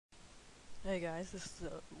Hey guys, this is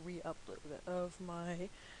a re-upload of my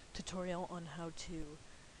tutorial on how to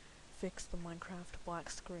fix the Minecraft black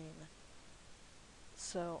screen.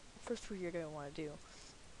 So, first what you're going to want to do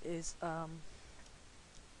is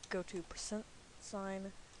go to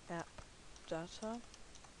 %sign appdata,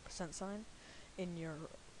 %sign, in your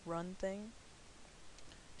run thing,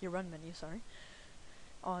 your run menu, sorry.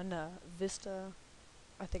 On Vista,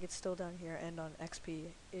 I think it's still down here, and on XP,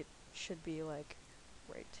 it should be like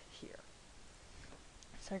right here.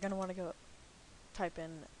 So you're going to want to go type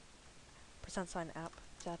in %sign app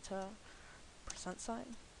data %sign,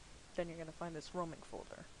 then you're going to find this roaming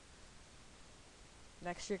folder.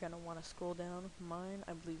 Next you're going to want to scroll down. Mine,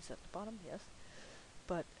 I believe, is at the bottom, yes,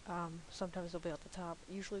 but sometimes they'll be at the top.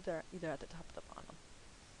 Usually they're either at the top or the bottom.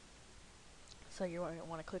 So you're going to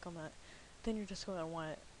want to click on that. Then you're just going to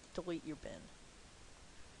want to delete your bin.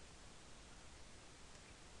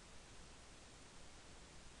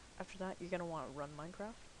 After that, you're going to want to run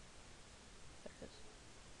Minecraft. There it is.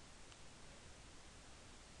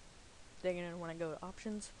 Then you're going to want to go to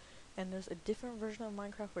options, and there's a different version of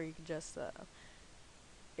Minecraft where you can just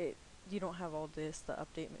you don't have all this, the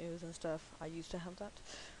update menus and stuff. I used to have that.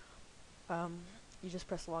 You just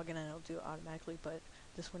press login and it'll do it automatically, but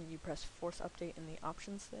this one you press force update in the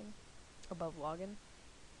options thing above login.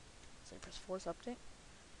 So you press force update,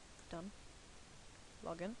 done,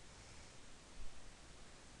 login,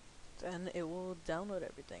 then it will download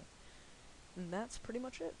everything. And that's pretty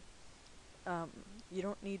much it. You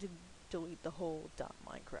don't need to delete the whole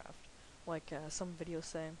 .minecraft like some videos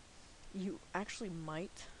say. You actually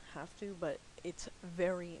might have to, but it's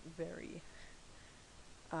very, very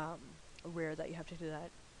rare that you have to do that.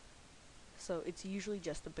 So it's usually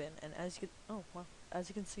just the bin, and as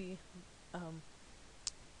you can see,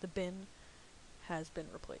 the bin has been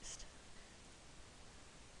replaced.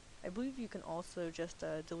 I believe you can also just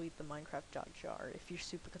delete the Minecraft.jar if you're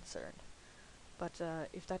super concerned. But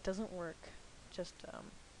if that doesn't work, just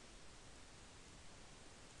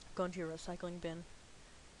go into your recycling bin,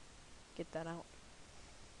 get that out.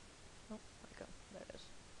 Oh, okay, there it is.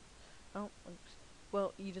 Oh, oops.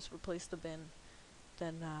 Well, you just replace the bin,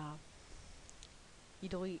 then you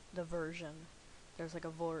delete the version. There's like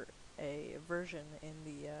a version in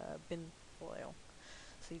the bin file.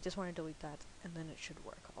 So you just want to delete that, and then it should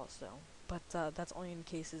work also. But that's only in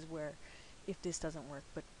cases where, if this doesn't work,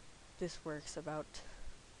 but this works about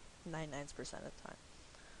 99% of the time.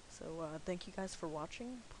 So thank you guys for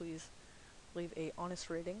watching. Please leave a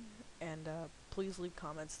honest rating, and please leave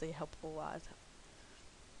comments. They help a lot.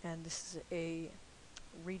 And this is a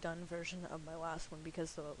redone version of my last one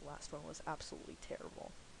because the last one was absolutely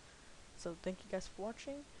terrible. So thank you guys for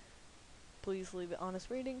watching. Please leave an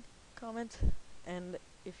honest rating, comment, and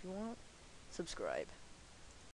if you want, subscribe.